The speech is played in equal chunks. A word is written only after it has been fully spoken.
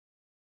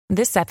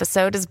This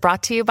episode is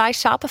brought to you by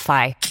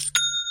Shopify.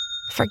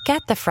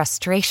 Forget the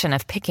frustration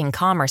of picking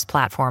commerce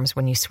platforms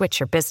when you switch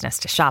your business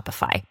to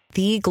Shopify,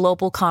 the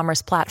global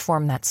commerce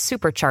platform that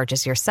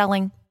supercharges your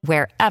selling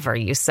wherever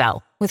you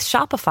sell. With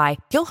Shopify,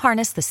 you'll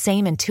harness the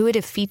same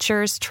intuitive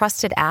features,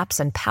 trusted apps,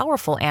 and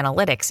powerful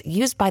analytics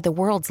used by the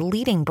world's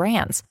leading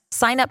brands.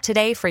 Sign up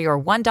today for your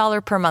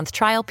 $1 per month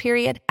trial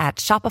period at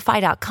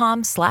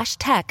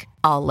shopify.com/tech,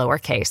 all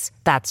lowercase.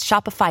 That's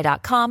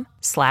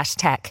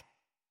shopify.com/tech.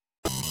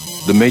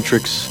 The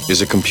Matrix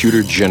is a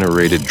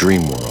computer-generated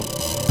dream world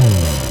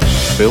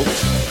built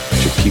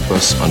to keep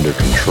us under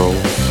control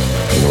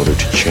in order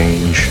to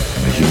change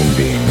a human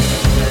being.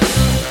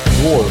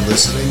 You're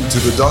listening to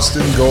the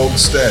Dustin Gold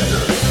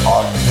Standard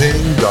on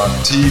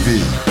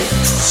Pain.tv.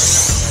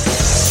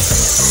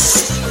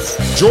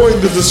 Join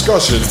the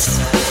discussion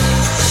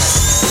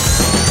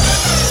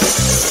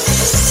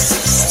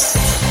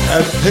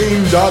at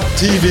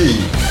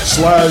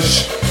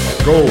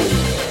Pain.tv/gold.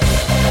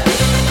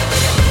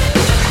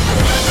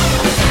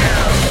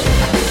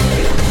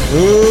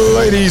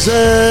 Ladies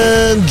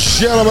and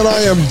gentlemen,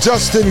 I am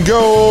Dustin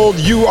Gold.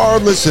 You are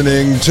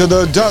listening to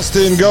the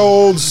Dustin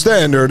Gold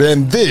Standard,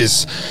 and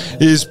this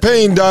is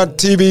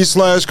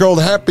Pain.tv/gold.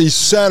 Happy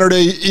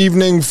Saturday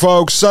evening,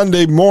 folks.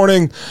 Sunday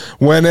morning,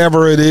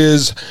 whenever it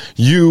is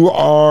you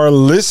are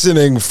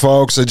listening,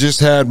 folks. I just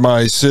had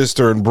my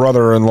sister and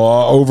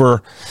brother-in-law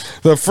over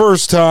the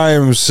first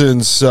time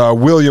since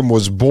William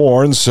was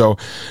born, so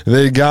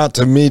they got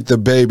to meet the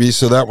baby,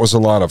 so that was a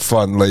lot of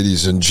fun,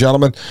 ladies and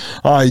gentlemen.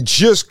 I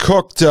just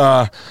cooked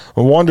a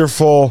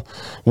wonderful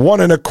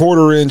 1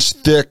 1/4 inch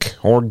thick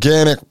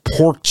organic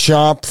pork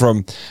chop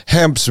from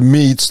Hemp's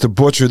Meats, the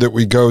butcher that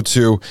we go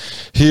to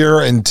here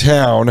in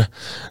town,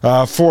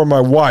 for my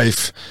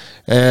wife.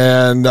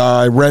 And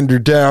I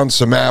rendered down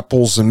some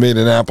apples and made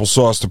an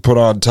applesauce to put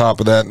on top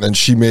of that. And then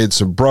she made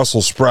some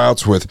Brussels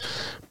sprouts with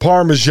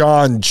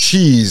Parmesan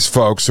cheese,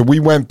 folks. So we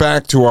went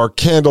back to our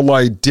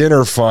candlelight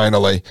dinner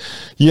finally.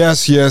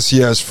 Yes,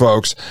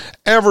 folks.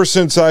 Ever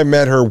since I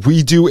met her,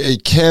 we do a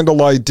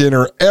candlelight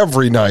dinner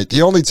every night.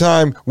 The only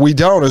time we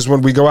don't is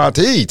when we go out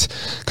to eat,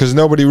 because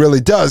nobody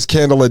really does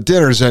candlelit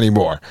dinners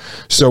anymore.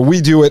 So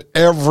we do it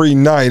every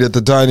night at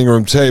the dining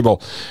room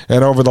table.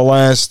 And over the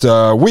last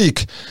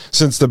week,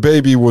 since the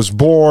baby was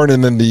born,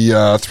 and then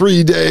the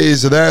 3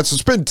 days of that, so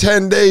it's been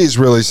 10 days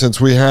really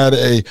since we had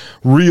a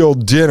real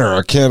dinner,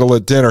 a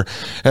candlelit dinner.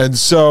 And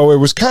so it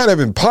was kind of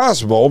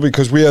impossible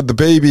because we had the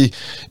baby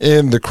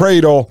in the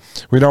cradle.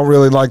 We don't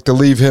really like to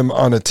leave him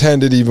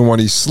unattended even when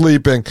he's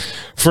sleeping.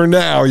 For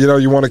now,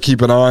 you want to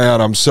keep an eye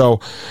on him. So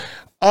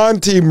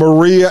Auntie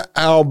Maria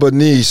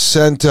Albanese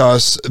sent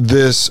us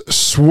this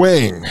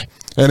swing,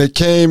 and it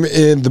came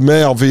in the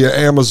mail via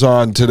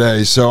Amazon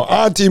today. So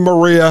Auntie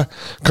Maria,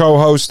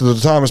 co-host of the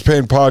Thomas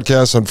Paine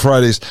podcast on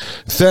Fridays,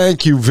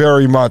 thank you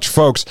very much,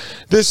 folks.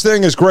 This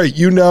thing is great.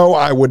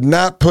 I would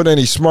not put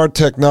any smart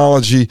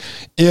technology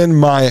in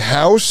my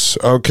house,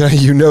 okay?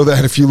 You know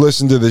that if you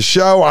listen to the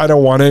show. I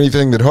don't want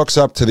anything that hooks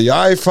up to the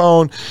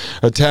iPhone,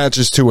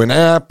 attaches to an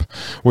app,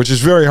 which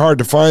is very hard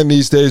to find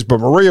these days, but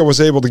Maria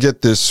was able to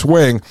get this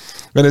swing,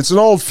 and it's an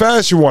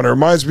old-fashioned one. It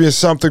reminds me of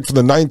something from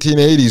the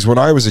 1980s when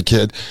I was a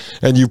kid.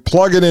 And you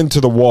plug it into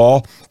the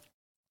wall,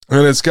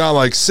 and it's got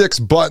like 6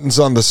 buttons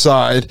on the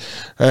side,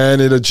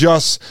 and it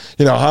adjusts,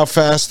 how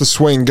fast the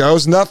swing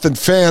goes. Nothing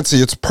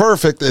fancy. It's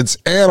perfect. It's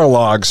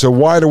analog. So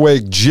Wide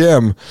Awake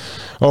Jim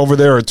over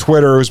there at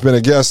Twitter, who's been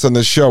a guest on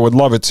this show, would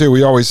love it too.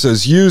 He always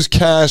says, use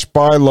cash,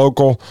 buy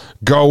local,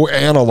 go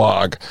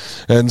analog.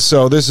 And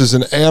so this is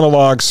an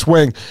analog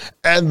swing,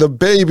 and the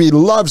baby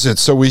loves it.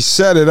 So we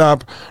set it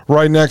up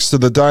right next to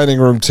the dining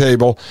room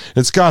table.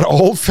 It's got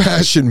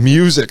old-fashioned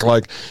music,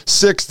 like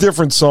 6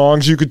 different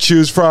songs you could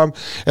choose from,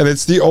 and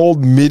it's the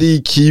old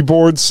MIDI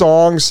keyboard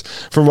songs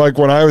from like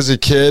when I was a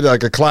kid,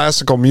 like a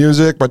classical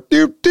music, but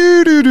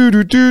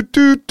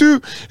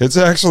it's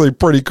actually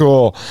pretty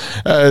cool.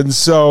 And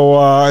so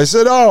I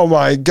said, oh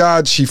my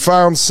God, she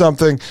found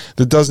something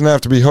that doesn't have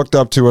to be hooked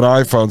up to an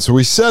iPhone. So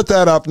we set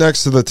that up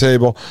next to the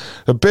table.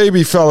 The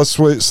baby fell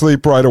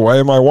asleep right away,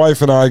 and my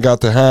wife and I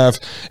got to have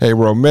a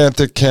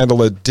romantic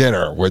candlelit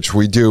dinner, which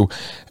we do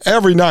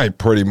every night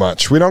pretty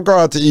much. We don't go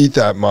out to eat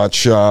that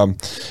much.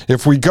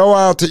 If we go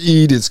out to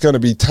eat, it's going to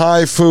be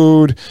Thai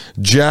food,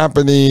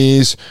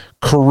 Japanese,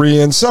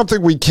 Korean,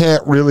 something we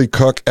can't really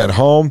cook at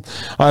home.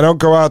 I don't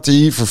go out to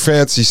eat for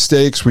fancy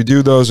steaks. We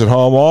do those at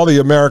home. All the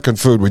American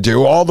food we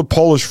do. All the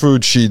Polish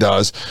food she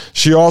does.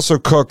 She also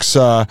cooks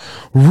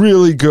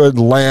really good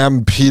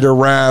lamb pita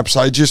wraps.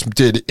 I just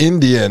did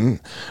Indian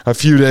a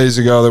few days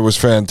ago that was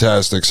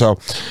fantastic. So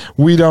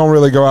we don't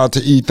really go out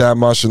to eat that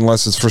much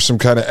unless it's for some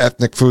kind of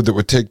ethnic food that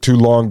would take too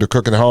long to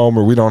cook at home,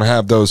 or we don't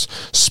have those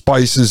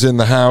spices in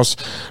the house.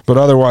 But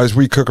otherwise,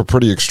 we cook a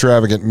pretty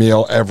extravagant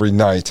meal every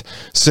night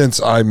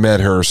since I met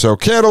her. So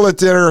candlelit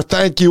dinner.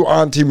 Thank you,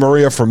 Auntie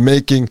Maria, for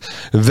making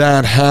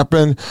that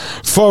happen.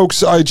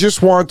 Folks, I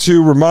just want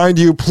to remind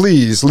you,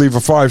 please leave a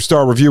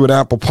 5-star review at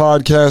Apple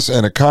Podcasts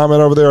and a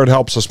comment over there. It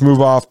helps us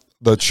move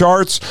the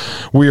charts.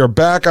 We are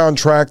back on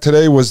track.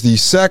 Today was the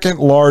second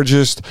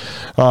largest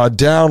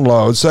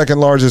download, second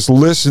largest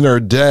listener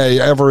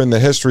day ever in the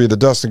history of the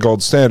Dustin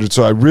Gold Standard.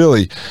 So I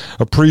really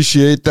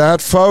appreciate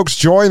that. Folks,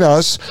 join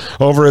us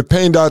over at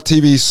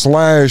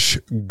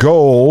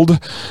pain.tv/gold.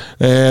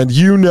 And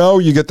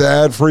you get the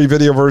ad-free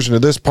video version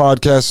of this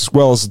podcast as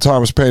well as the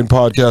Thomas Paine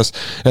podcast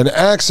and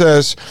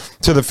access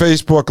to the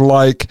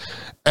Facebook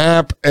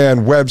app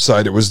and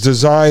website. It was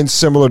designed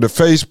similar to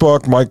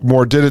Facebook. Mike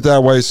Moore did it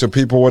that way so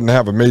people wouldn't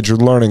have a major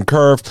learning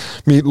curve.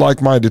 Meet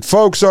like-minded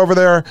folks over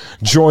there.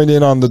 Join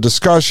in on the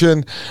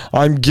discussion.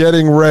 I'm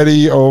getting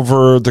ready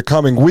over the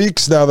coming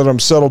weeks, now that I'm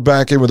settled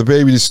back in with a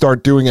baby, to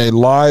start doing a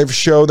live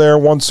show there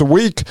once a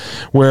week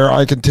where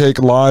I can take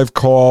live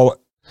calls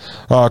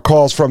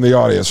from the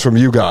audience, from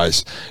you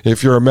guys,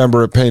 if you're a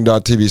member at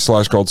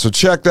pain.tv/gold. So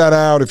check that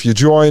out. If you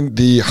join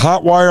the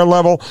Hotwire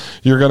level,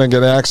 you're going to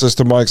get access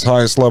to Mike's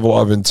highest level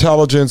of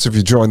intelligence. If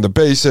you join the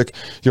basic,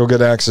 you'll get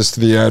access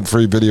to the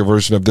ad-free video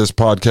version of this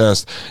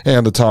podcast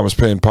and the Thomas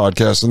Paine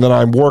podcast. And then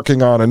I'm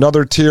working on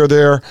another tier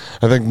there.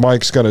 I think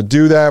Mike's going to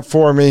do that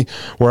for me,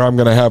 where I'm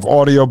going to have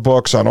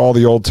audiobooks on all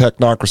the old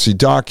Technocracy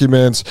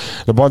documents,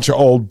 a bunch of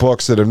old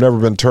books that have never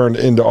been turned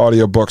into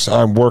audiobooks.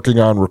 I'm working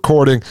on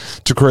recording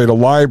to create a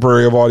library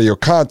of audio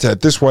content.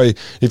 This way,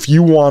 if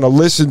you want to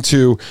listen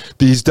to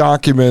these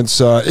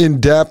documents in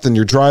depth and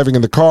you're driving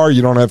in the car,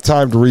 you don't have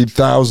time to read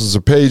thousands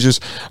of pages,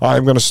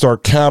 I'm going to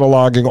start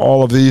cataloging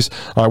all of these.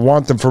 I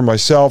want them for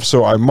myself,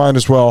 so I might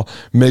as well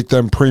make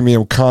them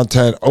premium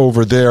content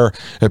over there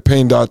at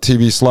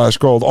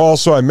pain.tv/gold.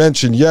 Also, I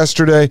mentioned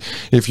yesterday,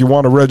 if you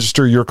want to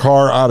register your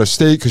car out of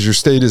state because your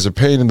state is a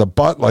pain in the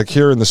butt, like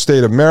here in the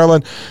state of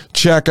Maryland,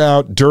 check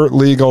out Dirt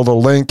Legal. The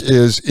link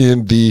is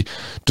in the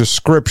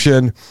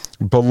description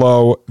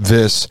below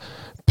this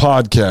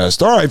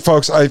podcast. All right,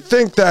 folks, I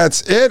think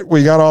that's it.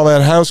 We got all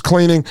that house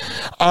cleaning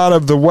out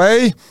of the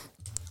way.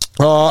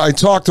 I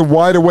talked to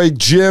Wide Awake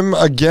Jim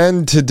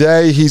again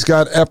today. He's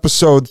got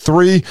episode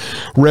 3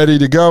 ready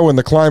to go in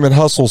the Climate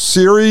Hustle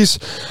series.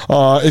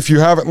 If you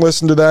haven't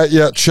listened to that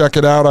yet, check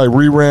it out. I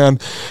reran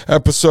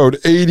episode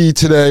 80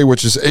 today,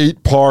 which is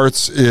 8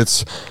 parts.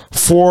 It's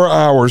 4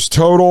 hours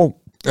total.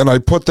 And I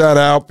put that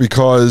out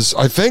because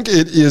I think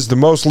it is the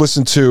most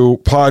listened to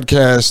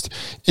podcast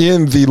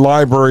in the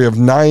library of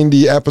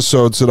 90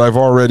 episodes that I've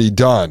already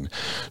done.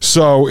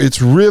 So it's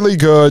really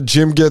good.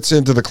 Jim gets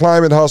into the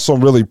climate hustle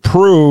and really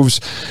proves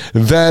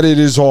that it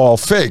is all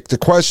fake. The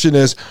question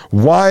is,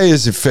 why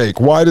is it fake?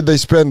 Why did they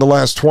spend the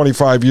last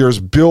 25 years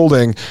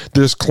building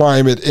this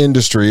climate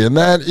industry? And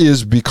that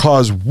is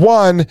because,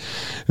 one,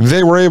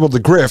 they were able to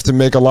grift and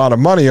make a lot of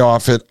money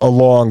off it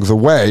along the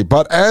way.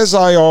 But as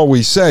I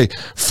always say,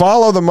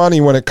 follow the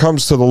money when it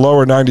comes to the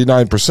lower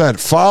 99%.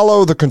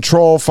 Follow the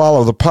control,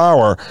 follow the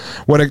power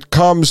when it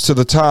comes to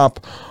the top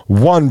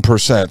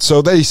 1%.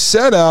 So they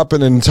set up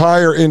an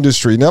entire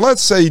industry. Now,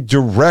 let's say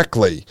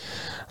directly,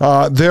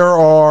 there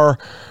are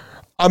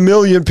 1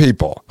 million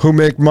people who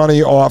make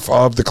money off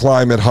of the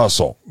climate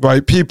hustle,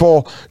 right?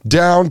 People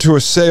down to a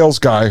sales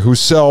guy who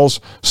sells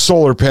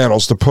solar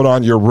panels to put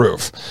on your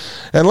roof.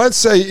 And let's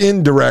say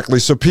indirectly,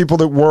 so people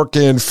that work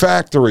in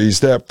factories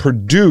that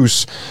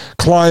produce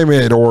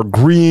climate or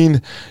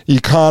green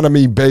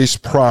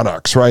economy-based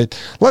products, right?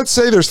 Let's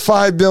say there's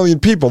 5 million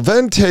people.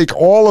 Then take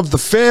all of the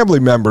family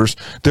members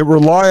that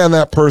rely on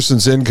that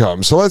person's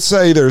income. So let's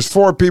say there's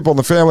 4 people in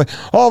the family.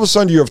 All of a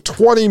sudden, you have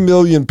 20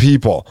 million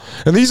people.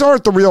 And these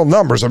aren't the real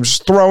numbers. I'm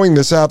just throwing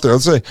this out there.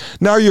 Let's say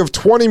now you have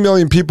 20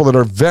 million people that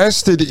are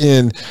vested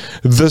in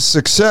the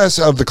success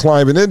of the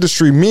climate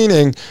industry,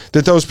 meaning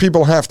that those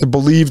people have to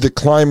believe that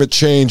climate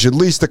change, at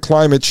least the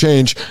climate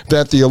change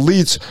that the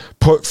elites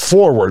put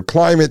forward,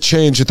 climate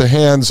change at the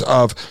hands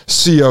of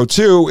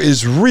CO2,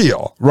 is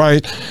real,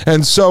 right?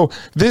 And so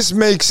this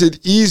makes it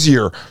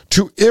easier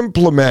to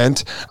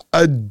implement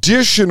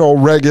additional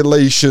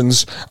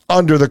regulations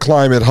under the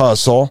climate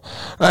hustle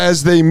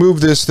as they move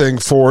this thing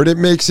forward. It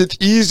makes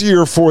it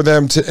easier for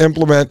them to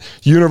implement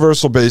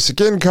universal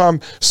basic income,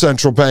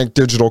 central bank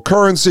digital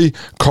currency,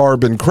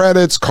 carbon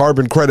credits,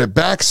 carbon credit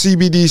backed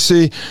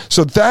CBDC.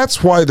 So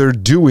that's why they're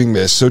doing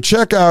this. So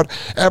check out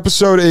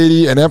episode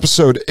 80 and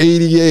episode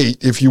 88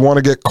 if you want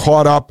to get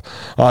caught up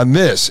on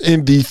this.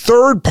 In the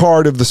third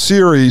part of the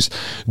series,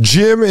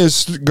 Jim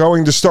is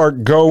going to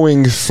start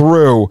going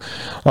through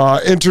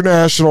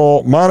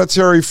International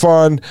Monetary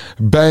Fund,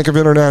 Bank of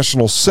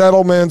International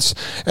Settlements,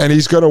 and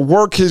he's going to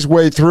work his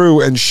way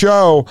through and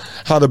show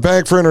how the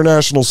Bank for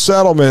International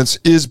Settlements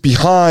is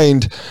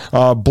behind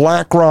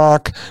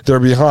BlackRock, they're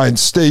behind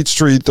State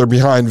Street, they're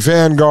behind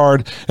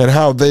Vanguard, and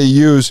how they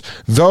use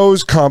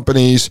those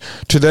companies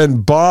to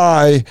then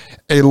buy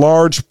a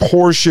large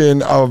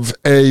portion of of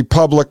a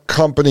public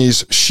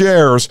company's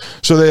shares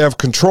so they have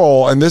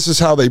control. And this is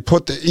how they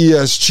put the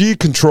ESG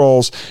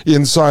controls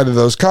inside of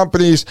those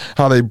companies,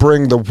 how they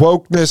bring the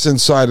wokeness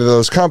inside of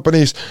those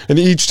companies. And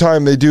each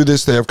time they do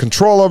this, they have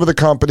control over the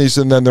companies,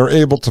 and then they're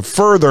able to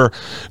further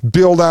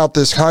build out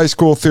this high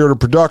school theater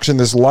production,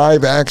 this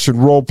live action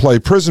role play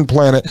prison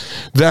planet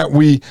that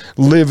we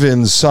live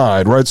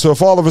inside, right? So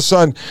if all of a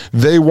sudden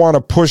they want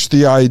to push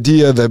the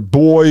idea that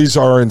boys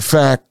are in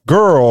fact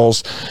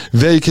girls,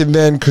 they can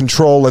then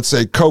control, let's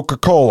say,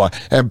 Coca-Cola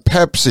and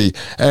Pepsi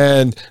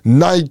and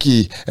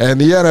Nike and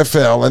the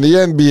NFL and the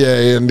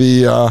NBA and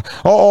the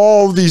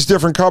all of these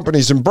different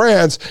companies and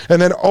brands,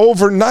 and then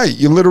overnight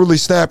you literally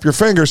snap your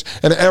fingers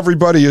and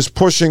everybody is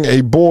pushing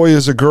a boy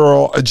is a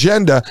girl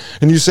agenda,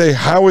 and you say,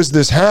 how is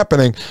this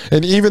happening?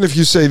 And even if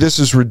you say this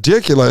is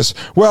ridiculous,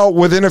 well,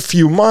 within a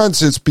few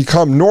months it's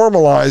become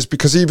normalized,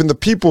 because even the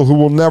people who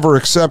will never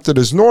accept it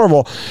as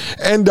normal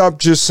end up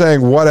just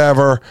saying,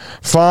 whatever,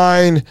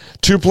 fine,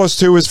 2 +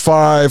 2 is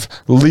 5,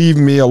 leave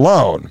me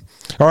alone.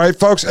 All right,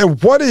 folks,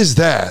 and what is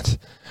that?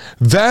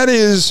 That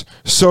is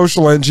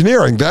social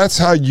engineering. That's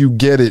how you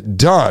get it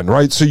done,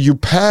 right? So you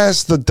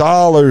pass the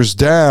dollars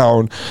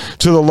down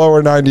to the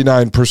lower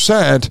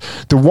 99%.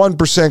 The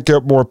 1%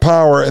 get more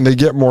power and they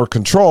get more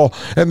control.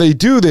 And they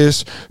do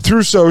this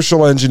through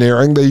social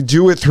engineering. They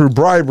do it through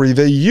bribery.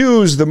 They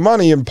use the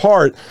money in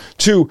part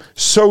to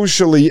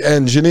socially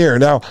engineer.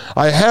 Now,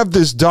 I have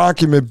this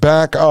document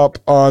back up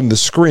on the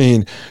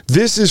screen.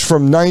 This is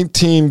from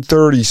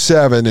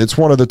 1937. It's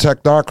one of the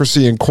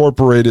Technocracy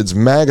Incorporated's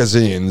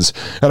magazines.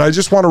 And I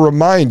just want to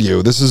remind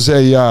you, this is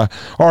a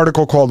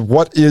article called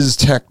What is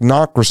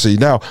Technocracy?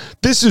 Now,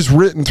 this is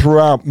written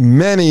throughout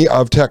many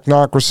of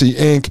Technocracy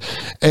Inc.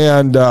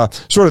 and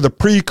sort of the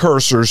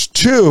precursors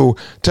to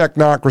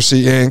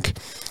Technocracy Inc.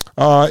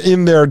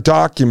 In their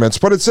documents.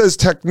 But it says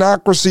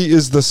technocracy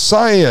is the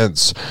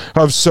science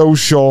of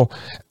social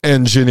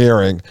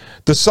engineering,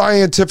 the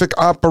scientific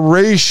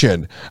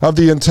operation of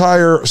the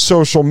entire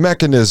social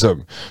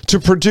mechanism to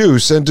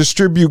produce and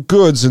distribute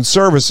goods and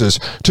services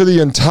to the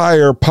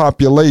entire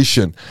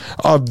population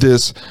of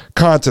this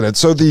continent.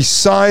 So the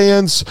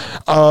science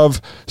of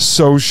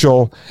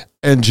social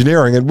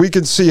engineering. And we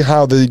can see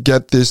how they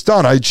get this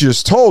done. I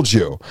just told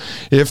you,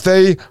 if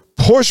they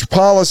push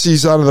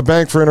policies out of the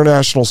Bank for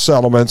International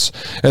Settlements,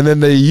 and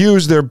then they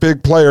use their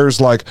big players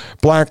like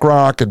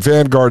BlackRock and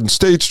Vanguard and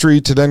State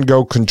Street to then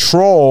go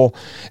control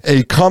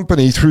a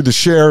company through the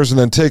shares and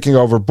then taking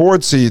over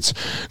board seats.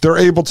 They're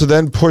able to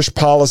then push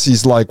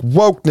policies like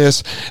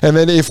wokeness. And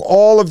then if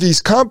all of these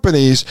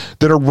companies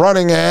that are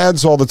running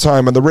ads all the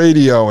time on the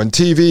radio and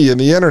TV and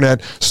the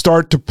internet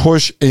start to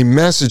push a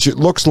message, it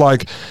looks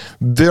like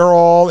they're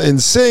all in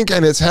sync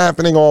and it's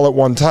happening all at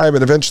one time.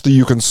 And eventually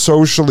you can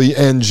socially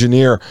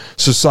engineer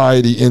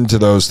society into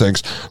those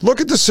things. Look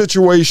at the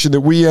situation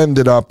that we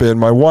ended up in,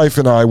 my wife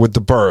and I, with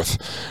the birth.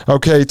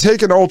 Okay,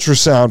 take an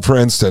ultrasound, for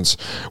instance.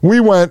 We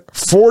went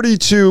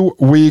 42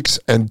 weeks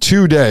and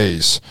 2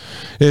 days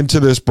into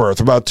this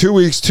birth, about 2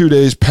 weeks, 2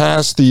 days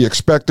past the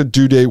expected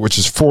due date, which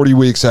is 40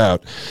 weeks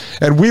out.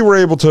 And we were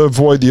able to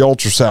avoid the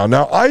ultrasound.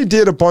 Now, I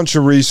did a bunch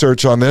of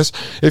research on this.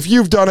 If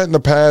you've done it in the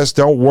past,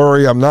 don't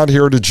worry, I'm not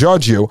here to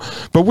judge you,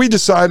 but we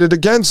decided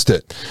against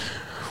it.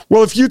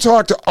 Well, if you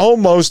talk to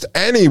almost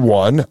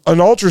anyone, an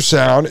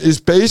ultrasound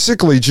is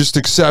basically just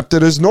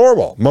accepted as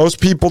normal. Most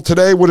people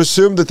today would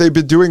assume that they've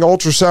been doing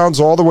ultrasounds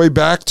all the way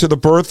back to the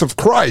birth of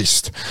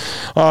Christ.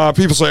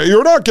 People say,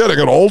 you're not getting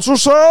an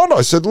ultrasound?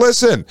 I said,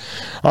 listen,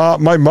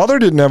 my mother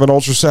didn't have an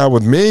ultrasound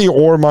with me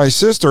or my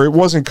sister. It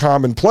wasn't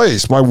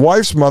commonplace. My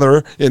wife's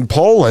mother in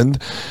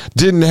Poland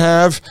didn't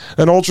have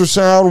an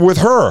ultrasound with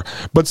her.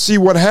 But see,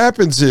 what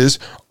happens is,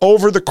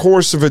 over the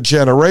course of a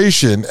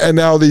generation, and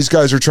now these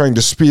guys are trying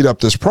to speed up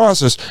this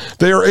process,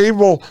 they are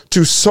able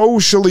to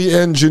socially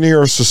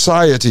engineer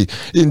society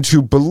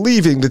into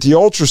believing that the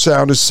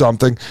ultrasound is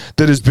something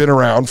that has been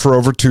around for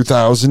over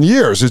 2,000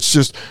 years. It's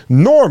just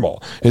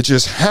normal. It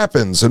just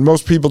happens, and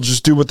most people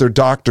just do what their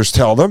doctors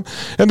tell them,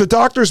 and the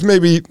doctors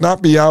maybe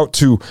not be out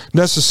to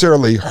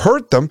necessarily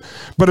hurt them,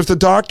 but if the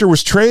doctor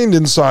was trained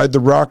inside the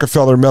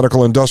Rockefeller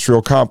Medical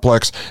Industrial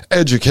Complex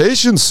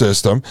education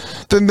system,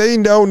 then they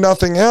know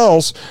nothing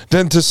else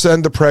than to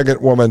send a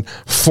pregnant woman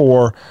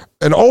for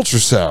an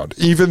ultrasound,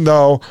 even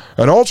though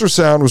an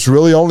ultrasound was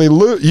really only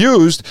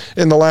used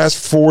in the last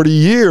 40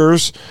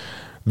 years.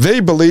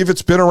 They believe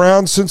it's been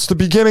around since the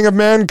beginning of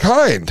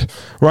mankind,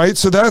 right?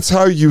 So that's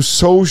how you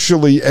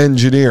socially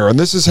engineer. And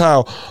this is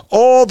how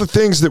all the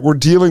things that we're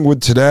dealing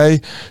with today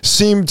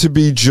seem to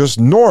be just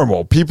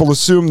normal. People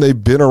assume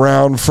they've been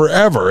around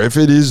forever. If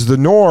it is the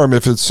norm,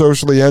 if it's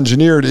socially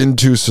engineered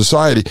into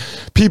society,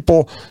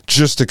 people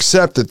just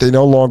accept it. They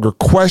no longer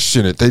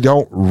question it. They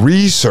don't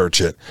research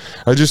it.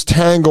 I just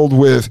tangled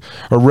with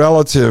a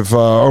relative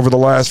over the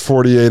last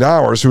 48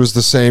 hours who is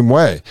the same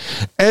way.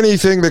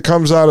 Anything that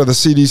comes out of the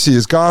CDC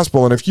is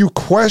gospel. And if you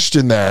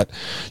question that,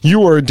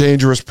 you are a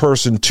dangerous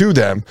person to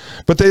them.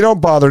 But they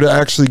don't bother to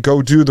actually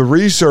go do the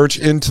research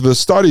into the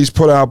studies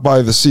put out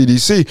by the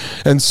CDC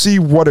and see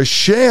what a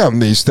sham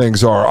these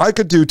things are. I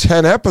could do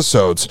 10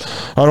 episodes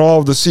on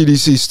all of the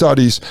CDC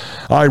studies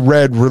I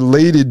read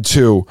related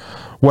to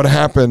what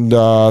happened,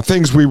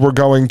 things we were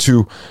going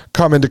to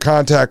come into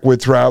contact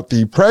with throughout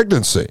the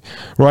pregnancy,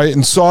 right?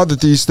 And saw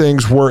that these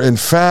things were in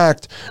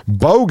fact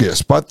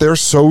bogus, but they're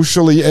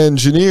socially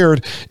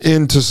engineered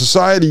into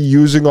society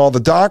using all the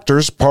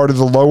doctors, part of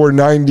the lower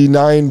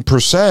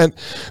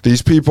 99%,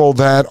 these people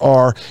that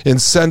are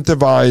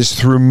incentivized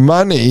through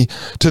money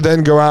to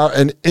then go out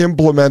and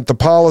implement the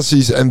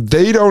policies, and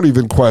they don't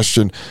even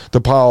question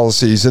the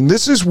policies. And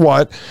this is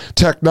what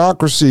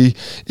technocracy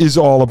is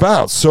all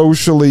about,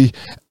 socially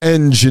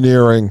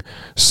engineering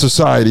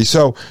society.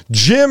 So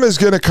Jim is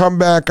going to come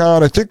back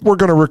on. I think we're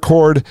going to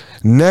record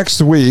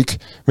next week,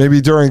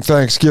 maybe during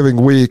Thanksgiving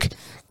week.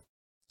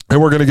 And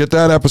we're going to get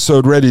that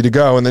episode ready to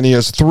go. And then he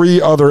has 3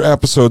 other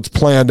episodes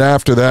planned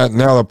after that.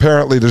 Now,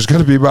 apparently, there's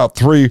going to be about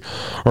 3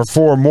 or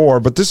 4 more.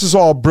 But this is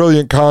all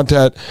brilliant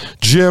content.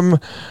 Jim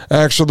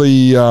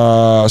actually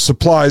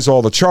supplies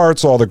all the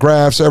charts, all the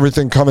graphs,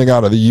 everything coming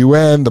out of the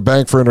UN, the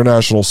Bank for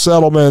International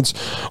Settlements,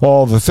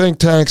 all the think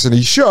tanks. And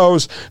he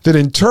shows that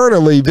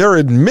internally, they're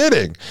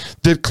admitting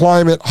that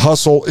climate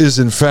hustle is,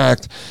 in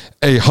fact,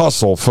 a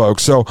hustle,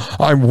 folks. So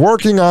I'm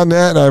working on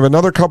that, and I have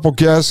another couple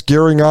guests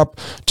gearing up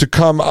to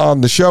come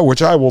on the show,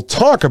 which I will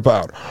talk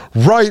about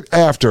right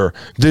after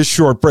this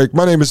short break.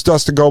 My name is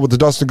Dustin Gold with the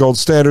Dustin Gold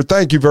Standard.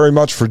 Thank you very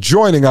much for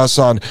joining us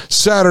on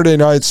Saturday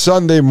night,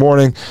 Sunday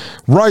morning,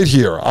 right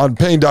here on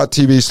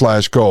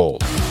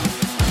Pain.tv/gold.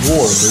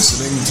 You're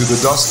listening to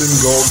the Dustin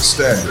Gold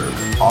Standard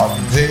on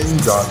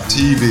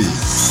Pain.tv.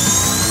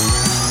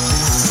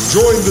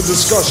 Join the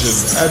discussion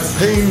at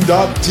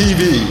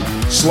Pain.tv/gold.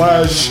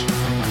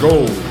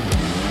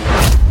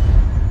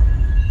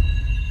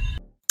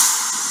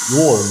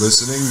 You're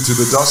listening to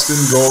the Dustin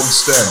Gold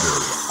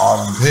Standard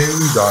on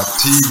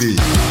Pain.tv.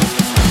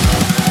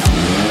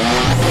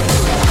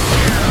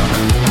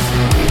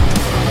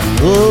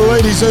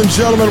 Ladies and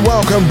gentlemen,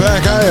 welcome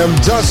back. I am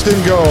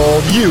Dustin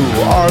Gold. You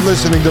are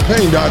listening to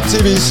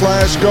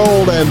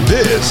Pain.tv/gold, and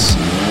this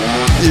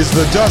is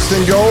the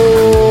Dustin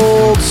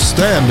Gold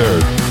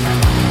Standard.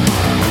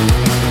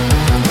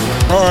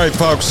 All right,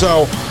 folks,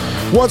 so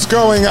what's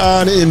going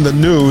on in the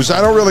news? I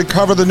don't really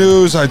cover the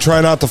news. I try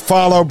not to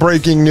follow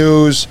breaking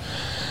news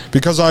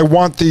because I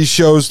want these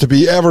shows to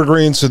be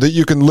evergreen so that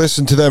you can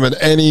listen to them at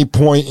any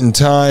point in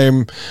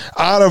time.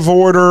 Out of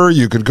order,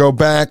 you could go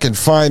back and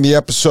find the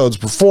episodes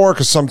before,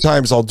 because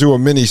sometimes I'll do a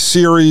mini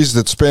series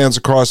that spans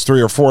across 3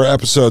 or 4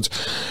 episodes,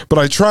 but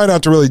I try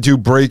not to really do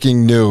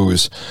breaking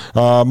news.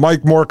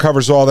 Mike Moore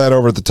covers all that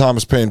over at the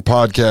Thomas Paine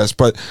podcast,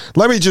 but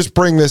let me just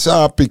bring this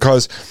up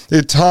because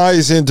it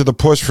ties into the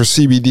push for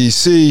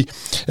CBDC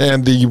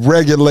and the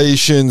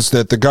regulations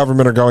that the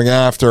government are going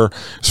after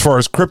as far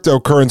as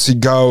cryptocurrency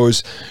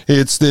goes.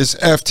 It's this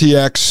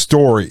FTX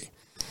story.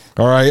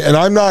 All right. And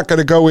I'm not going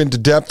to go into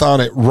depth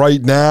on it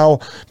right now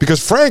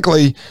because,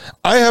 frankly,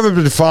 I haven't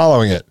been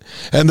following it.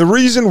 And the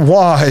reason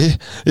why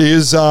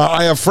is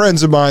I have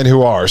friends of mine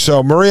who are.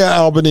 So Maria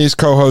Albanese,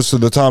 co-host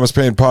of the Thomas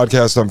Paine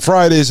podcast on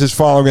Fridays, is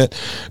following it.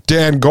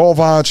 Dan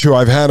Golvach, who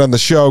I've had on the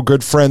show,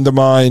 good friend of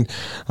mine.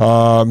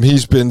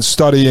 He's been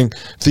studying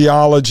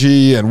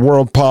theology and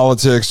world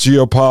politics,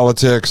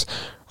 geopolitics,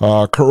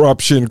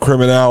 corruption,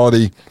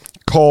 criminality,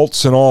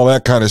 cults, and all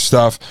that kind of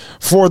stuff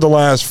for the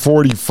last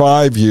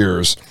 45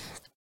 years.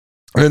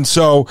 And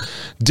so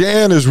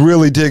Dan is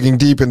really digging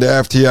deep into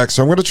FTX.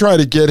 So I'm going to try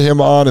to get him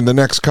on in the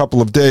next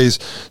couple of days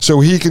so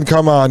he can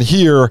come on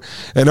here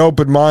and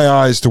open my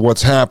eyes to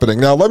what's happening.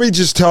 Now, let me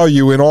just tell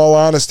you, in all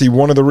honesty,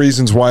 one of the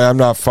reasons why I'm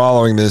not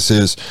following this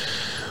is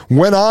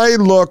when I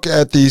look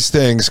at these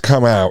things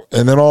come out,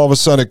 and then all of a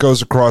sudden it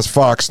goes across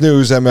Fox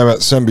News,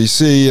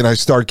 MSNBC, and I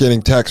start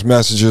getting text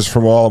messages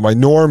from all of my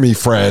normie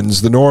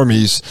friends, the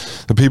normies,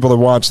 the people that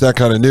watch that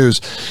kind of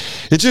news,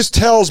 it just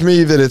tells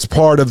me that it's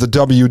part of the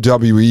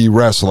WWE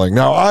wrestling.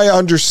 Now, I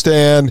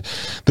understand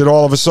that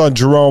all of a sudden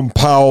Jerome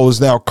Powell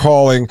is now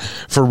calling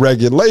for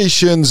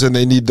regulations, and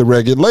they need the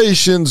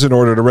regulations in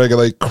order to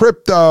regulate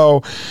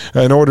crypto,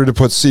 in order to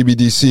put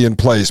CBDC in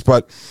place.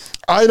 But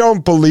I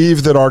don't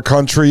believe that our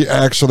country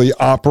actually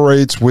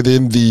operates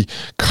within the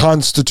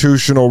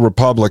constitutional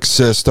republic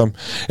system,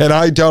 and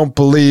I don't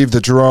believe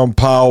that Jerome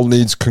Powell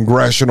needs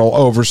congressional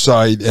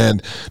oversight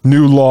and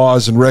new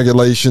laws and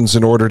regulations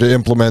in order to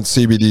implement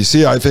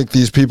CBDC. I think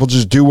these people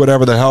just do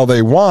whatever the hell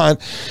they want,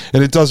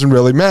 and it doesn't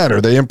really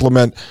matter. They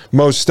implement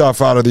most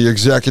stuff out of the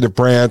executive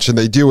branch, and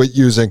they do it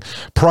using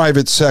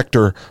private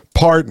sector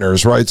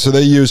partners, right? So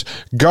they use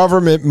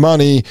government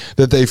money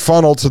that they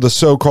funnel to the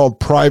so-called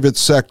private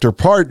sector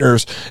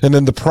partners, and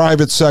then the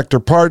private sector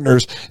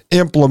partners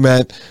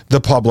implement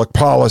the public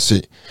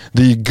policy,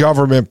 the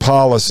government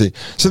policy.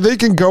 So they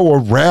can go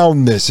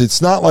around this.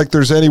 It's not like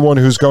there's anyone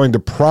who's going to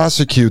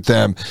prosecute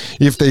them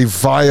if they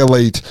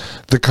violate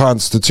the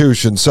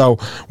Constitution. So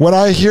when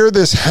I hear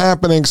this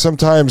happening,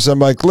 sometimes I'm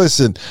like,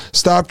 listen,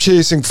 stop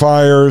chasing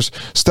fires,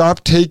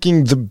 stop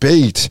taking the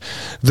bait.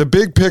 The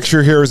big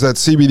picture here is that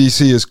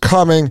CBDC is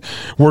coming.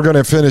 We're going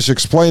to finish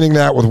explaining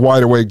that with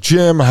Wide Awake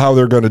Jim, how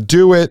they're going to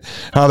do it,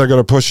 how they're going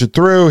to push it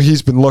through.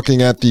 He's been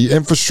looking at the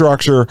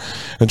infrastructure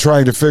and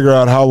trying to figure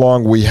out how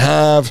long we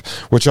have,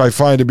 which I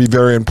find to be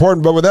very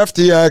important. But with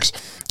FTX,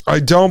 I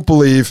don't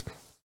believe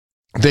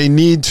they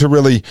need to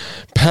really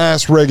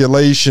pass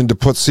regulation to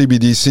put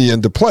CBDC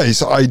into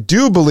place. I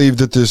do believe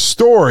that this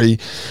story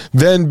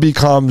then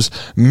becomes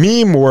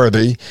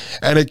meme-worthy,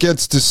 and it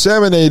gets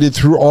disseminated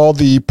through all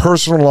the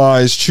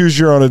personalized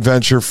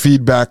choose-your-own-adventure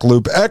feedback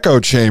loop echo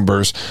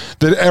chambers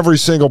that every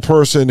single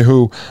person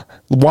who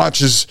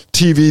watches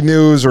TV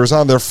news or is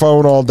on their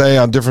phone all day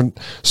on different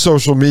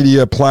social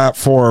media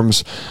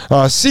platforms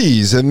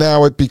sees. And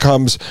now it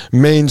becomes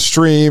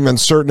mainstream, and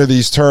certain of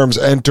these terms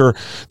enter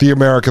the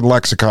American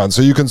lexicon.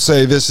 So you can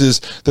say this is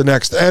the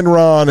next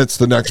Enron, it's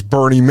the next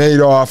Bernie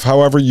Madoff,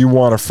 however you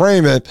want to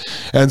frame it.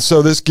 And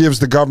so this gives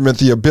the government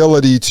the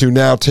ability to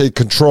now take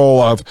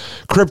control of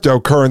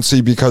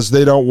cryptocurrency because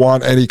they don't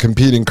want any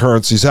competing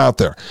currencies out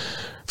there.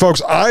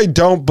 Folks, I've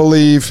never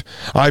believed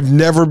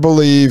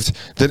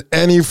that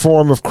any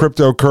form of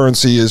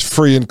cryptocurrency is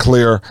free and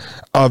clear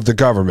of the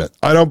government.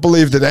 I don't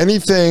believe that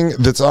anything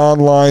that's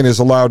online is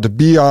allowed to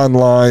be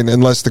online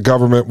unless the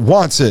government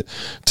wants it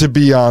to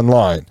be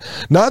online.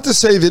 Not to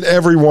say that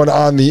everyone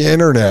on the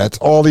internet,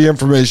 all the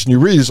information you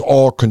read is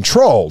all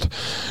controlled.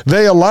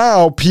 They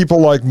allow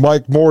people like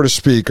Mike Moore to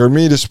speak, or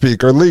me to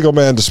speak, or Legal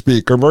Man to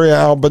speak, or Maria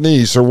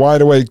Albanese, or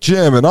Wide Awake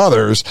Jim and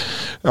others,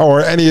 or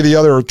any of the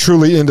other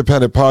truly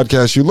independent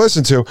podcasts you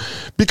listen to,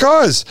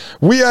 because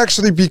we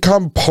actually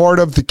become part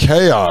of the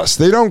chaos.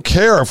 They don't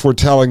care if we're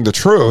telling the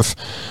truth.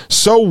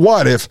 So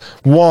what if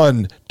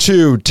 1,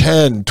 2,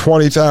 10,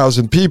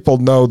 20,000 people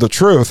know the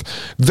truth?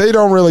 They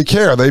don't really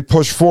care. They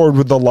push forward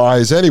with the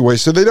lies anyway,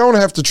 so they don't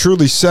have to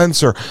truly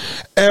censor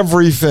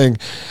everything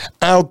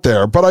out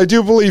there. But I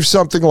do believe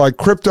something like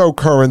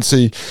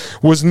cryptocurrency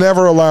was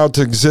never allowed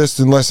to exist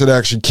unless it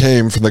actually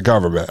came from the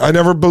government. I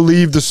never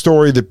believed the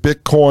story that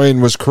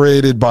Bitcoin was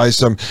created by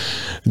some,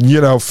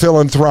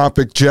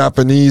 philanthropic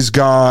Japanese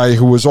guy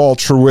who was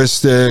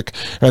altruistic,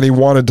 and he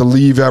wanted to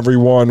leave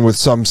everyone with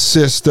some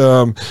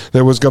system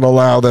that was going to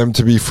allow them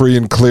to be free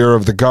and clear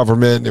of the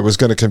government. It was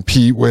going to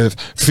compete with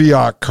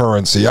fiat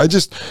currency. I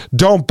just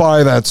don't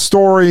buy that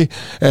story,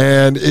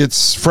 and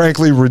it's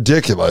frankly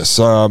ridiculous.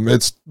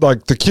 It's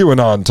like the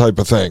QAnon type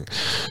of thing.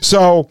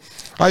 So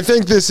I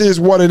think this is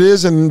what it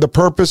is, and the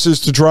purpose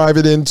is to drive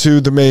it into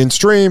the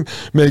mainstream,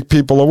 make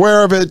people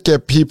aware of it,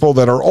 get people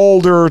that are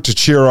older to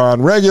cheer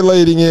on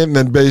regulating it, and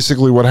then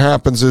basically what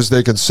happens is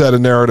they can set a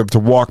narrative to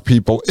walk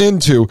people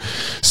into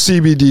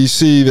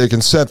CBDC. They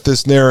can set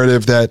this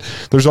narrative that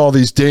there's all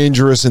these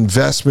dangerous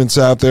investments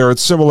out there.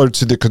 It's similar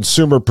to the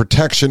consumer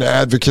protection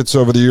advocates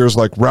over the years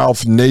like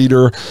Ralph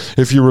Nader,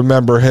 if you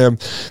remember him,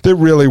 that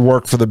really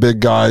work for the big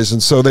guys,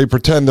 and so they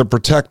pretend they're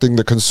protecting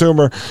the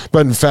consumer,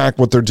 but in fact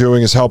what they're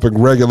doing is helping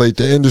regulate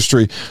the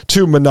industry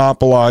to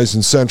monopolize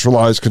and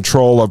centralize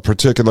control of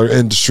particular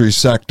industry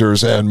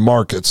sectors and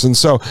markets. And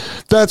so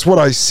that's what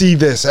I see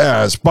this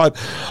as. But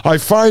I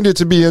find it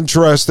to be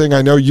interesting.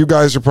 I know you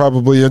guys are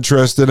probably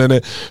interested in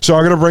it. So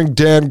I'm going to bring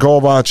Dan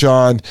Golbach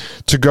on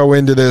to go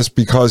into this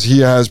because he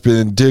has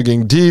been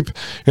digging deep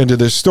into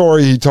this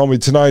story. He told me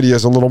tonight he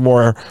has a little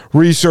more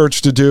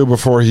research to do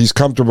before he's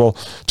comfortable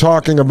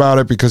talking about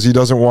it because he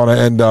doesn't want to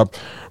end up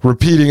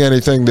repeating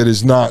anything that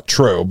is not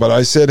true. But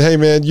I said, hey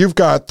man, you've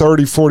got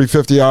 30, 40,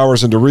 50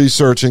 hours into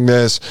researching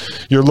this.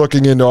 You're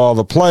looking into all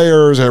the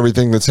players,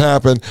 everything that's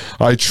happened.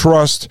 I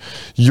trust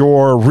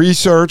your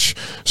research.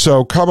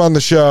 So come on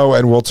the show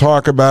and we'll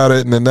talk about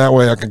it. And then that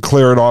way I can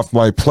clear it off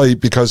my plate,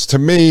 because to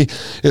me,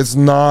 it's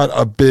not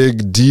a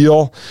big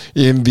deal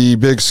in the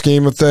big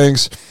scheme of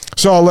things.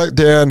 So I'll let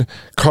Dan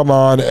come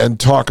on and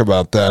talk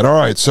about that. All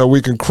right, so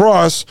we can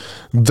cross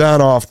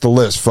that off the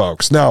list,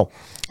 folks. Now,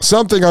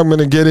 something I'm going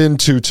to get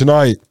into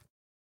tonight,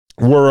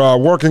 we're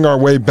working our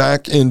way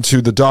back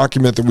into the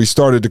document that we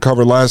started to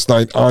cover last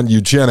night on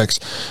eugenics.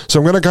 So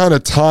I'm going to kind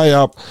of tie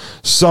up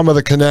some of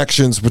the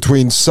connections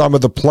between some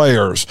of the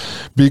players,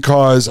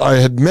 because I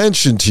had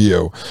mentioned to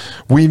you,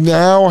 we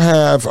now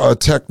have a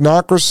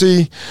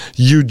technocracy,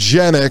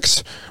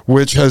 eugenics,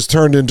 which has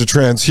turned into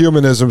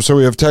transhumanism. So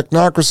we have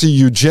technocracy,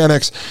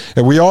 eugenics,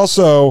 and we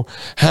also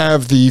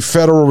have the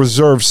Federal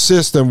Reserve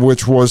System,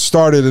 which was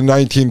started in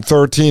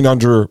 1913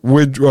 under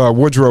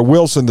Woodrow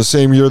Wilson, the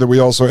same year that we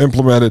also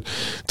implemented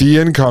the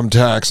income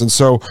tax. And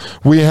so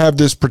we have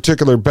this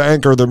particular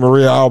banker that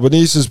Maria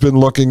Albanese has been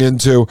looking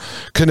into,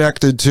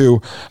 connected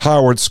to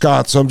Howard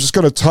Scott. So I'm just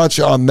going to touch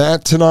on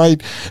that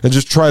tonight and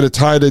just try to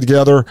tie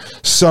together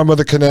some of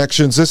the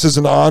connections. This is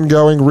an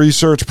ongoing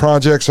research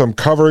project, so I'm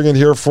covering it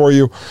here for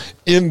you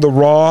in the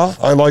raw.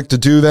 I like to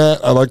do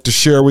that. I like to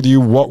share with you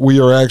what we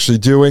are actually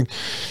doing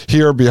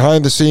here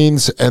behind the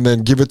scenes and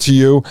then give it to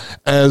you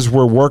as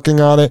we're working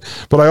on it.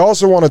 But I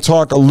also want to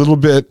talk a little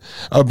bit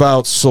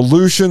about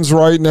solutions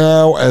right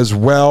now as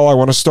well. I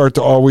want to start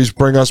to always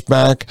bring us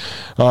back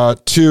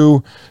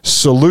to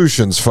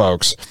solutions,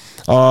 folks.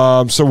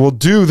 So we'll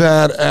do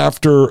that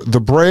after the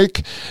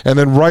break. And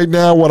then right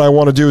now what I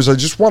want to do is I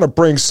just want to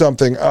bring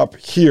something up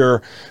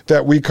here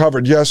that we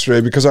covered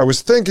yesterday, because I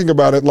was thinking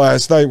about it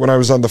last night when I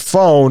was on the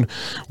phone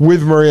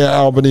with Maria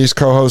Albanese,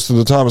 co-host of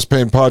the Thomas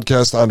Paine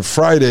podcast on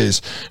Fridays.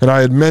 And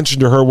I had mentioned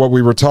to her what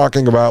we were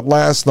talking about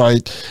last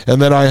night.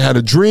 And then I had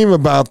a dream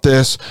about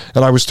this,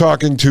 and I was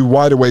talking to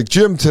Wide Awake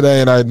Jim today,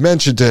 and I had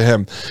mentioned to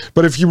him.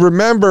 But if you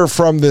remember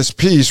from this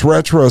piece,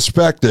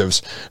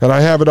 Retrospectives, and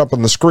I have it up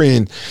on the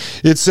screen,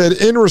 it said,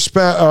 in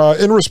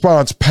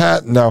response,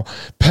 Patton. Now,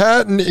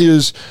 Patton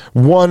is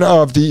one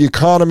of the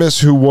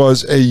economists who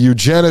was a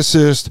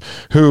eugenicist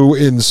who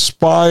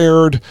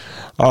inspired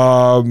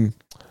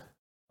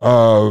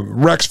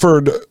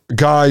Rexford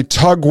guy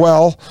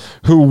Tugwell,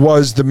 who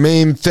was the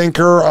main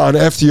thinker on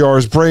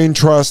FDR's brain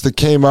trust that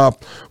came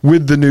up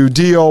with the New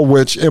Deal,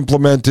 which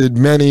implemented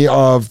many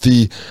of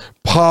the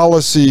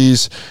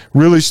policies,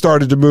 really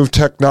started to move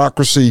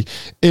technocracy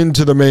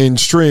into the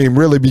mainstream,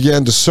 really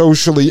began to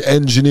socially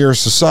engineer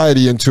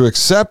society into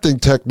accepting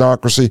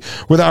technocracy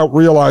without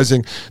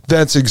realizing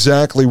that's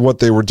exactly what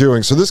they were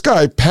doing. So this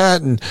guy,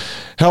 Patton,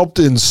 helped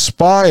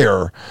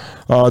inspire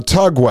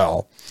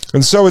Tugwell.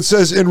 And so it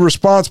says, in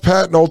response,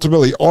 Patton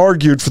ultimately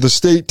argued for the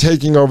state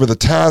taking over the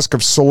task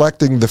of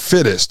selecting the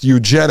fittest,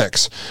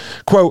 eugenics.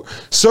 Quote,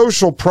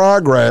 social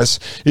progress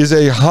is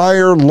a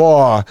higher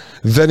law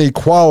than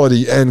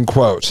equality, end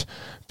quote.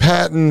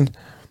 Patton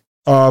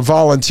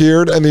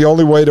volunteered, and the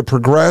only way to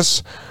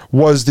progress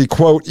was the,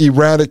 quote,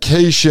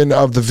 eradication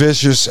of the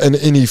vicious and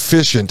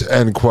inefficient,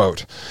 end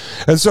quote.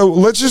 And so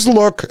let's just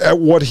look at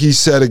what he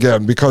said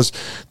again, because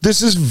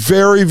this is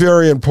very,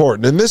 very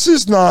important. And this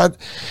is not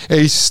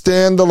a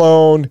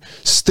standalone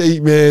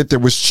statement that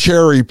was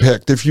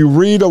cherry-picked. If you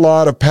read a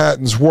lot of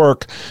Patton's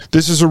work,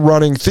 this is a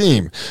running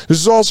theme.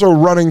 This is also a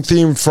running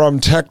theme from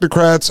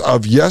technocrats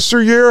of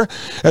yesteryear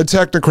and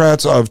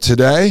technocrats of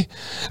today,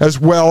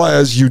 as well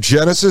as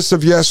eugenicists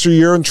of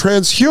yesteryear and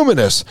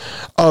transhumanists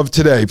of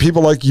today.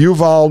 People like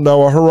Yuval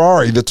Noah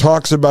Harari that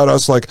talks about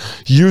us like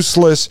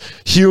useless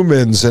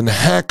humans and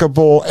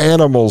hackable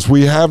animals.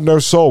 We have no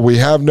soul. We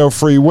have no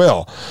free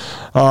will.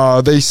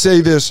 They say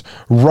this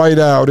right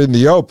out in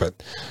the open.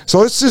 So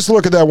let's just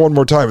look at that one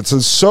more time. It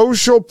says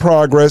social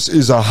progress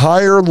is a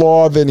higher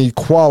law than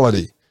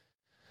equality,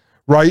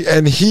 right?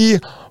 And he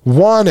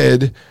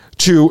wanted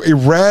to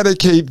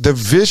eradicate the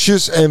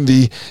vicious and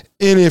the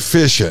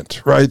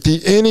inefficient, right?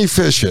 The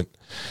inefficient.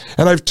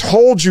 And I've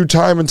told you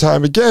time and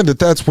time again that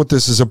that's what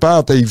this is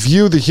about. They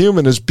view the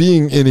human as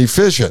being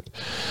inefficient.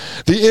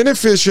 The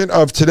inefficient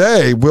of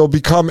today will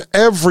become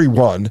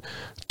everyone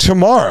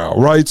tomorrow,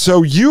 right?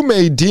 So you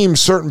may deem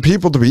certain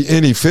people to be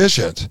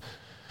inefficient,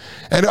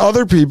 and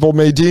other people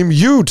may deem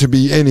you to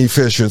be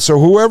inefficient. So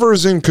whoever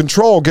is in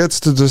control gets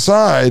to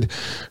decide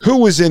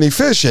who is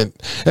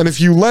inefficient. And if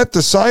you let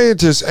the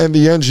scientists and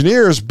the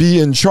engineers be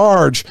in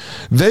charge,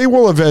 they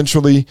will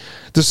eventually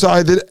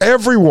decide that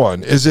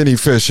everyone is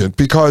inefficient,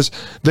 because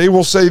they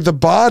will say the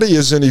body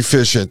is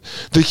inefficient.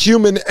 The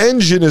human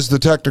engine, as the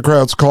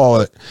technocrats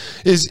call it,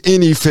 is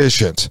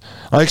inefficient.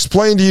 I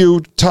explained to you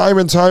time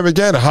and time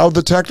again how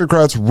the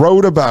technocrats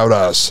wrote about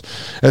us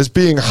as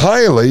being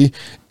highly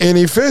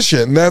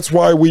inefficient. And that's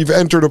why we've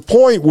entered a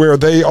point where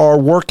they are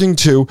working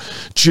to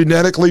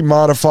genetically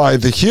modify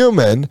the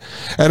human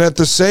and at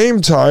the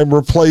same time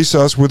replace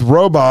us with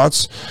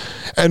robots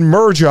and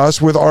merge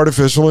us with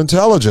artificial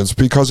intelligence,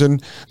 because in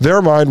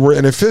their mind we're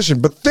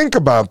inefficient. But think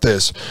about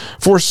this.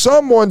 For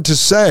someone to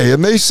say,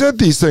 and they said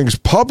these things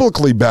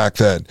publicly back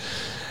then,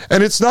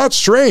 and it's not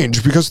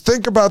strange, because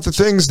think about the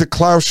things that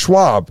Klaus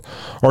Schwab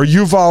or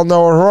Yuval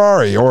Noah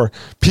Harari or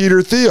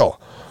Peter Thiel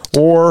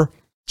or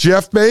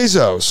Jeff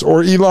Bezos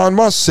or Elon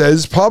Musk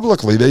says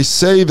publicly. They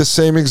say the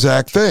same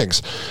exact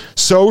things.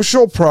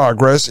 Social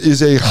progress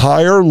is a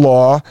higher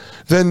law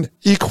than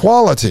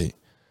equality.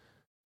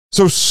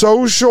 So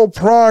social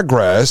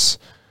progress,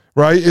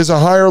 right, is a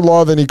higher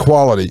law than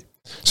equality.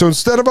 So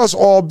instead of us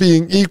all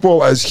being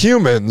equal as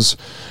humans,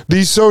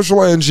 these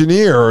social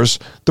engineers,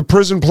 the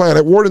prison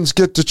planet wardens,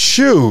 get to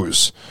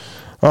choose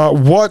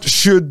what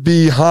should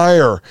be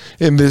higher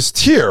in this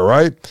tier,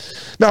 right?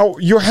 Now,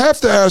 you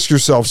have to ask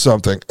yourself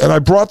something, and I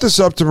brought this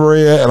up to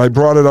Maria, and I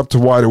brought it up to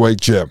Wide Awake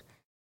Jim.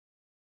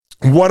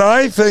 What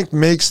I think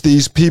makes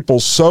these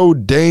people so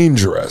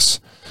dangerous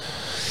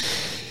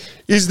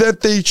is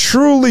that they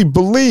truly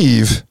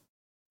believe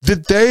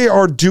that they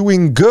are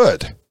doing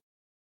good.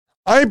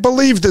 I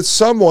believe that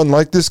someone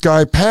like this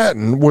guy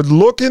Patton would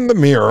look in the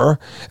mirror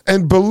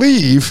and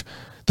believe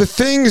the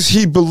things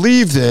he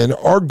believed in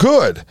are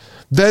good,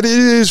 that it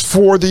is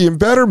for the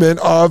betterment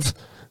of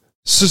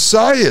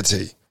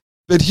society,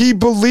 that he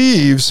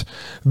believes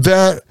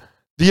that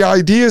the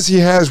ideas he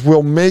has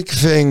will make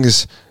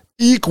things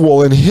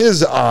equal in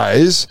his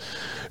eyes,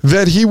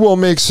 that he will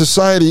make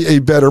society a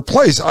better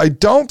place. I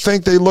don't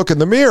think they look in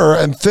the mirror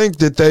and think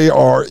that they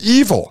are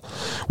evil,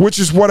 which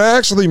is what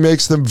actually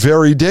makes them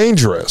very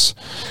dangerous.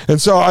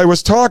 And so I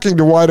was talking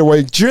to Wide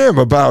Awake Jim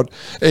about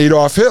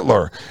Adolf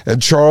Hitler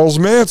and Charles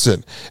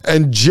Manson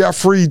and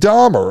Jeffrey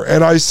Dahmer.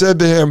 And I said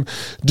to him,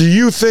 do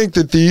you think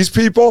that these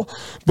people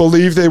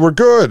believed they were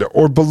good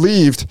or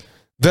believed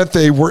that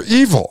they were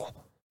evil?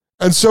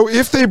 And so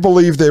if they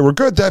believe they were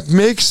good, that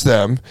makes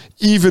them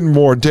even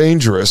more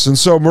dangerous. And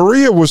so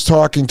Maria was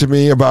talking to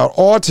me about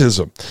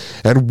autism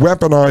and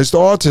weaponized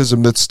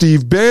autism that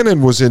Steve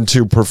Bannon was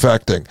into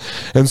perfecting.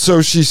 And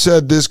so she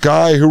said this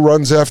guy who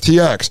runs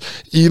FTX,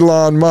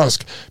 Elon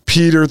Musk,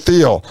 Peter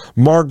Thiel,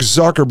 Mark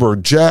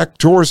Zuckerberg, Jack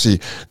Dorsey,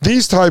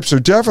 these types are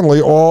definitely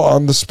all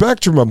on the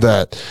spectrum of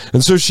that.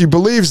 And so she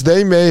believes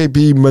they may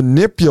be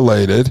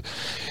manipulated,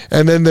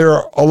 and then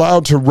they're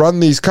allowed to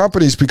run these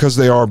companies because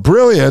they are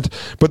brilliant,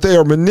 but they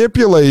are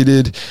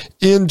manipulated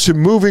into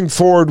moving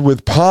forward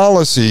with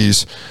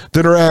policies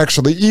that are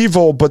actually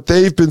evil, but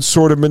they've been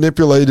sort of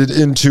manipulated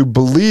into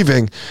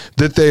believing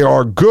that they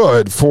are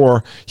good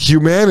for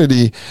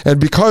humanity. And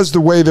because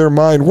the way their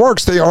mind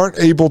works, they aren't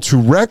able to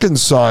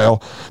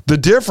reconcile the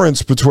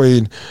difference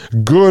between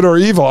good or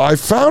evil. I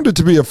found it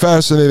to be a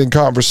fascinating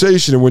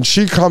conversation. And when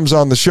she comes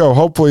on the show,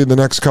 hopefully in the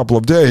next couple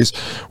of days,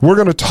 we're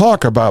going to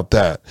talk about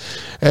that.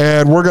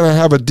 And we're going to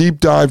have a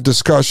deep dive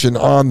discussion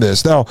on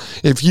this. Now,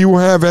 if you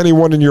have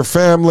anyone in your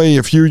family,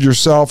 if you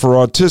yourself are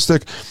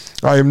autistic,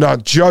 I am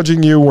not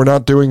judging you. We're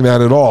not doing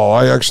that at all.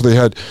 I actually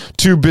had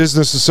 2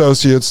 business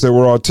associates that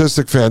were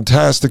autistic,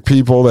 fantastic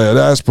people. They had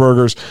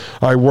Asperger's.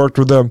 I worked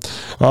with them.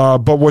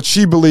 But what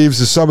she believes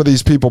is some of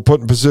these people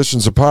put in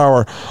positions of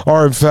power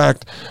are, in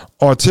fact,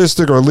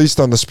 autistic, or at least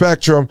on the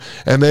spectrum,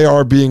 and they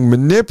are being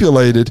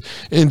manipulated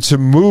into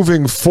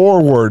moving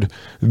forward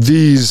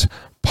these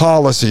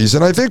policies.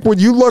 And I think when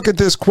you look at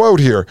this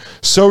quote here,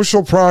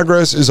 social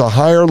progress is a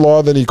higher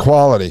law than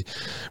equality.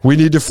 We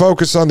need to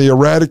focus on the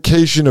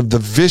eradication of the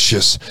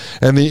vicious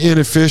and the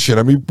inefficient.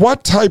 I mean,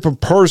 what type of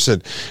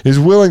person is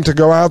willing to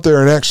go out there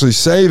and actually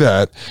say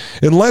that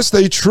unless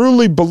they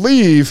truly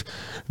believe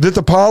that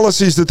the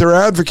policies that they're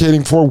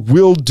advocating for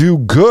will do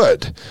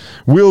good?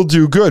 Will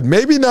do good.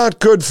 Maybe not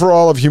good for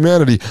all of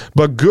humanity,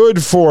 but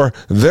good for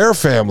their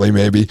family,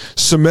 maybe,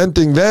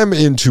 cementing them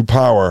into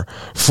power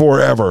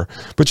forever.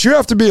 But you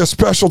have to be a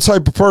special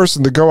type of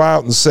person to go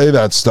out and say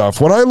that stuff.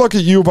 When I look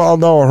at Yuval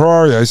Noah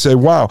Harari, I say,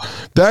 wow,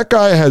 that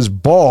guy has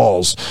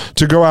balls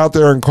to go out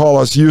there and call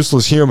us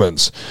useless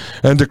humans,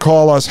 and to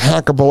call us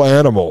hackable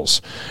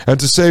animals, and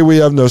to say we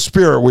have no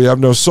spirit, we have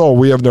no soul,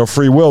 we have no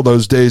free will.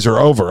 Those days are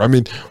over. I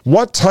mean,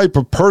 what type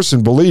of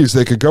person believes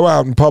they could go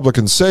out in public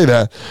and say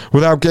that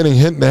without getting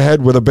hit in the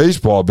head with a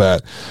baseball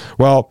bat?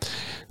 Well,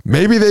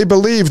 maybe they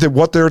believe that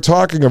what they're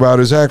talking about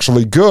is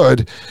actually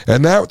good,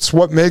 and that's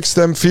what makes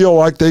them feel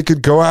like they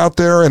could go out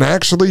there and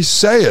actually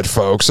say it,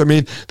 folks. I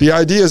mean, the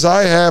ideas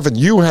I have and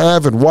you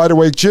have and Wide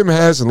Awake Jim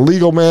has and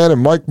Legal Man and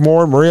Mike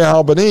Moore and Maria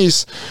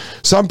Albanese,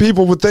 some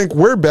people would think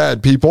we're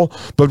bad people,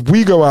 but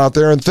we go out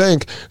there and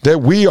think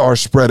that we are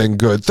spreading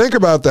good. Think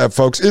about that,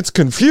 folks. It's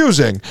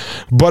confusing,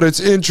 but it's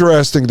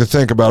interesting to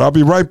think about. I'll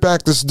be right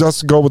back. This is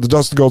Dustin Gold with the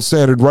Dustin Gold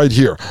Standard right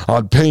here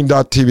on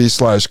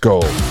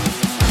Pain.tv/gold.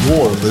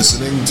 You're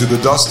listening to the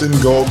Dustin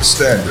Gold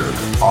Standard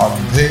on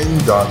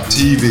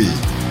Pain.tv.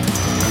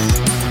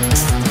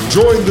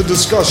 Join the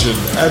discussion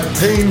at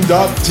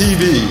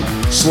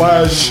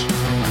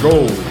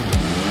Pain.tv/gold.